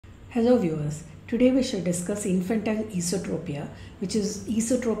Hello viewers, today we shall discuss infantile esotropia, which is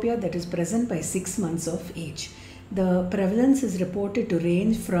esotropia that is present by 6 months of age. The prevalence is reported to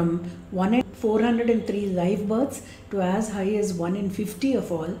range from 1 in 403 live births to as high as 1 in 50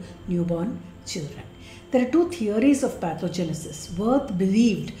 of all newborn children. There are two theories of pathogenesis. Wirth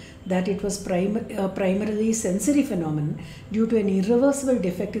believed that it was primarily sensory phenomenon due to an irreversible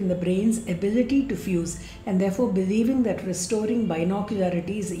defect in the brain's ability to fuse, and therefore believing that restoring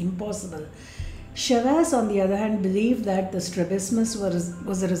binocularity is impossible. Chavez, on the other hand, believed that the strabismus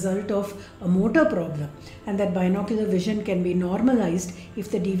was a result of a motor problem and that binocular vision can be normalized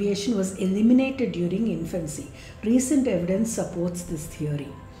if the deviation was eliminated during infancy. Recent evidence supports this theory.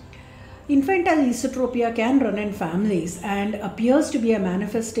 Infantile esotropia can run in families and appears to be a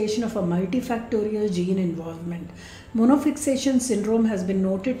manifestation of a multifactorial gene involvement. Monofixation syndrome has been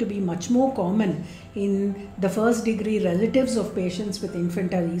noted to be much more common in the first degree relatives of patients with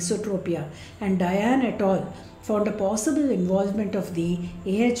infantile esotropia, and Diane et al. Found a possible involvement of the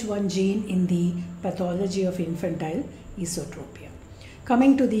AH1 gene in the pathology of infantile esotropia.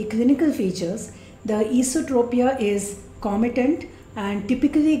 Coming to the clinical features, the esotropia is comitant and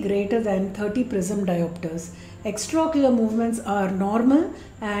typically greater than 30 prism diopters. Extraocular movements are normal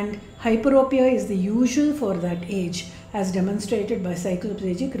and hyperopia is the usual for that age, as demonstrated by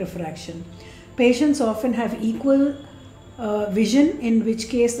cycloplegic refraction. Patients often have equal vision, in which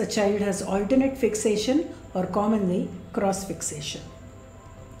case the child has alternate fixation or commonly cross fixation.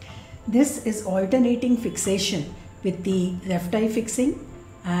 This is alternating fixation with the left eye fixing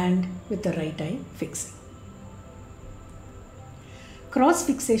and with the right eye fixing. Cross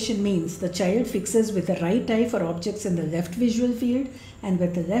fixation means the child fixes with the right eye for objects in the left visual field and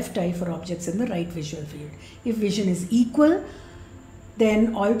with the left eye for objects in the right visual field. If vision is equal,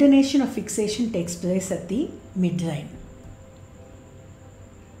 then alternation of fixation takes place at the midline.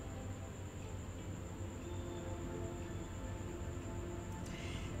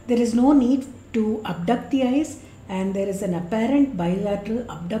 There is no need to abduct the eyes, and there is an apparent bilateral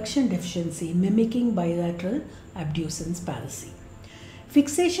abduction deficiency mimicking bilateral abducens palsy.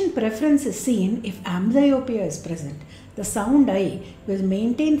 Fixation preference is seen if amblyopia is present. The sound eye will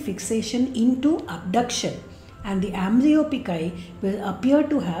maintain fixation into abduction, and the amblyopic eye will appear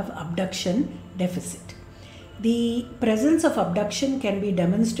to have abduction deficit. The presence of abduction can be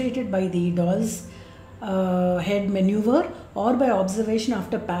demonstrated by the doll's head maneuver or by observation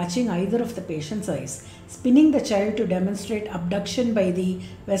after patching either of the patient's eyes. Spinning the child to demonstrate abduction by the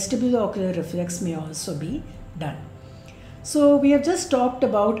vestibulo-ocular reflex may also be done. So we have just talked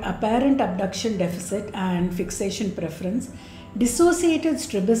about apparent abduction deficit and fixation preference. Dissociated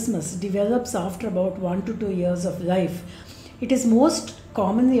strabismus develops after about 1 to 2 years of life. It is most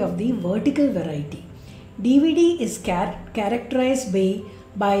commonly of the vertical variety. DVD is characterized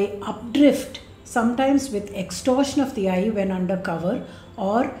by updrift, sometimes with extortion of the eye when under cover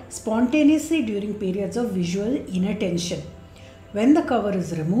or spontaneously during periods of visual inattention. When the cover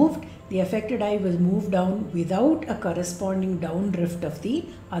is removed, the affected eye will move down without a corresponding downdrift of the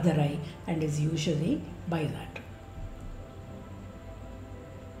other eye and is usually bilateral.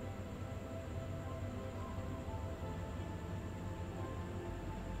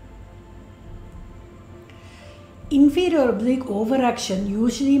 Inferior oblique overaction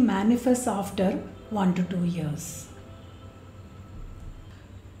usually manifests after 1 to 2 years.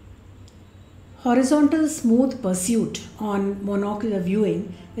 Horizontal smooth pursuit on monocular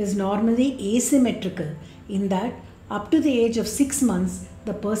viewing is normally asymmetrical in that up to the age of 6 months,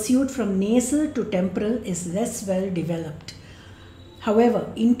 the pursuit from nasal to temporal is less well developed.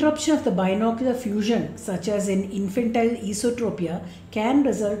 However, interruption of the binocular fusion, such as in infantile esotropia, can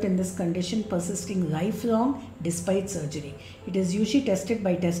result in this condition persisting lifelong despite surgery. It is usually tested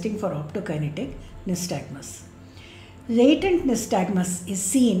by testing for optokinetic nystagmus. Latent nystagmus is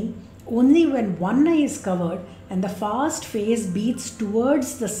seen only when one eye is covered and the fast phase beats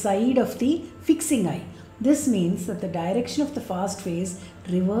towards the side of the fixing eye. This means that the direction of the fast phase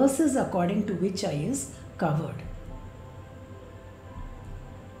reverses according to which eye is covered.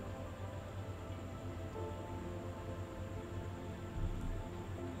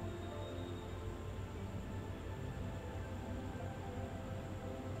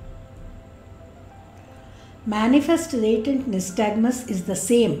 Manifest latent nystagmus is the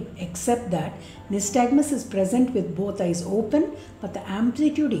same, except that nystagmus is present with both eyes open, but the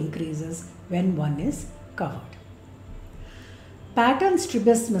amplitude increases when one is covered. Pattern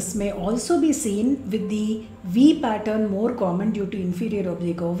strabismus may also be seen with the V pattern more common due to inferior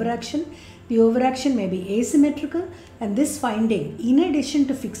oblique overaction. The overaction may be asymmetrical, and this finding, in addition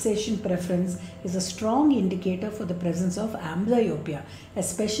to fixation preference, is a strong indicator for the presence of amblyopia,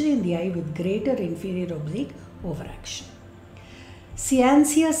 especially in the eye with greater inferior oblique overaction.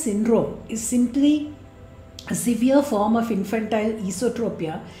 Ciancia syndrome is simply a severe form of infantile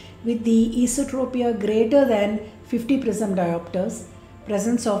esotropia with the esotropia greater than 50 prism diopters,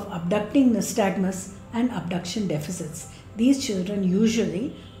 presence of abducting nystagmus and abduction deficits. These children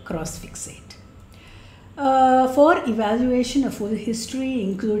usually cross-fixate. For evaluation, a full history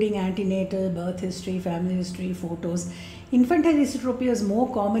including antenatal, birth history, family history, photos. Infantile esotropia is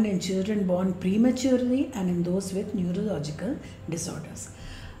more common in children born prematurely and in those with neurological disorders.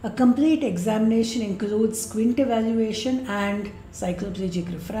 A complete examination includes squint evaluation and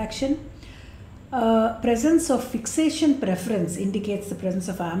cycloplegic refraction. Presence of fixation preference indicates the presence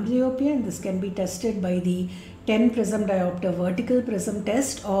of amblyopia, and this can be tested by the 10 prism diopter vertical prism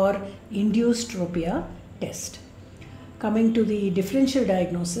test or induced tropia test. Coming to the differential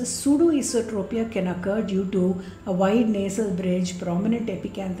diagnosis, pseudoesotropia can occur due to a wide nasal bridge, prominent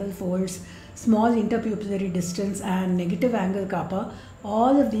epicanthal folds, small interpupillary distance and negative angle kappa.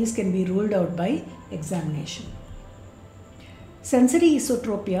 All of these can be ruled out by examination. Sensory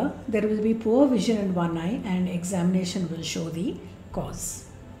esotropia, there will be poor vision in one eye and examination will show the cause.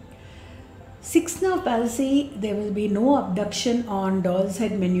 Sixth nerve palsy, there will be no abduction on doll's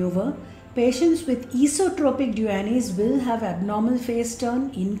head maneuver. Patients with esotropic duanes will have abnormal face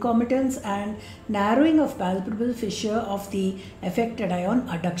turn, incompetence and narrowing of palpable fissure of the affected eye on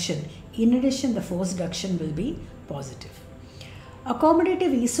adduction. In addition, the forced duction will be positive.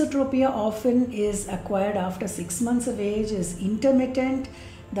 Accommodative esotropia often is acquired after 6 months of age, is intermittent.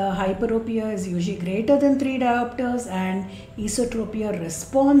 The hyperopia is usually greater than 3 diopters and esotropia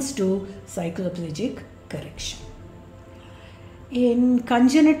responds to cycloplegic correction. In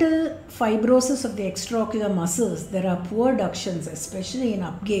congenital fibrosis of the extraocular muscles, there are poor ductions, especially in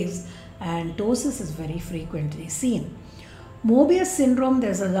upgaze, and ptosis is very frequently seen. Mobius syndrome, there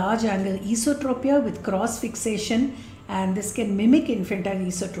is a large angle esotropia with cross fixation, and this can mimic infantile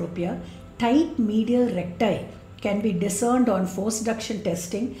esotropia. Tight medial recti can be discerned on forced duction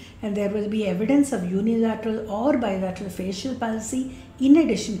testing, and there will be evidence of unilateral or bilateral facial palsy in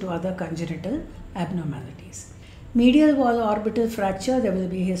addition to other congenital abnormalities. Medial wall orbital fracture, there will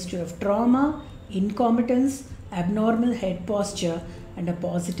be a history of trauma, incompetence, abnormal head posture and a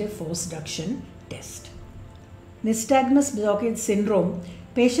positive forced duction test. Nystagmus blockade syndrome.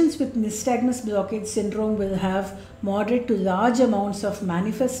 Patients with nystagmus blockade syndrome will have moderate to large amounts of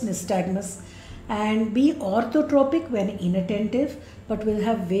manifest nystagmus and be orthotropic when inattentive, but will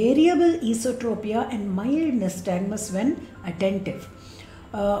have variable esotropia and mild nystagmus when attentive.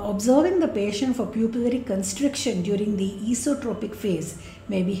 Observing the patient for pupillary constriction during the esotropic phase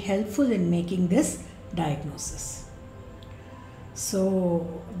may be helpful in making this diagnosis.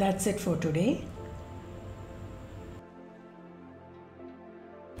 So that's it for today.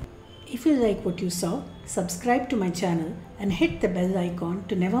 If you like what you saw, subscribe to my channel and hit the bell icon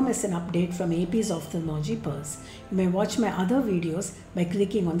to never miss an update from AP's Ophthalmology Pulse. You may watch my other videos by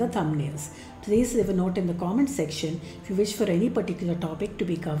clicking on the thumbnails. Please leave a note in the comment section if you wish for any particular topic to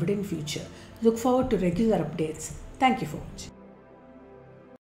be covered in future. Look forward to regular updates. Thank you for watching.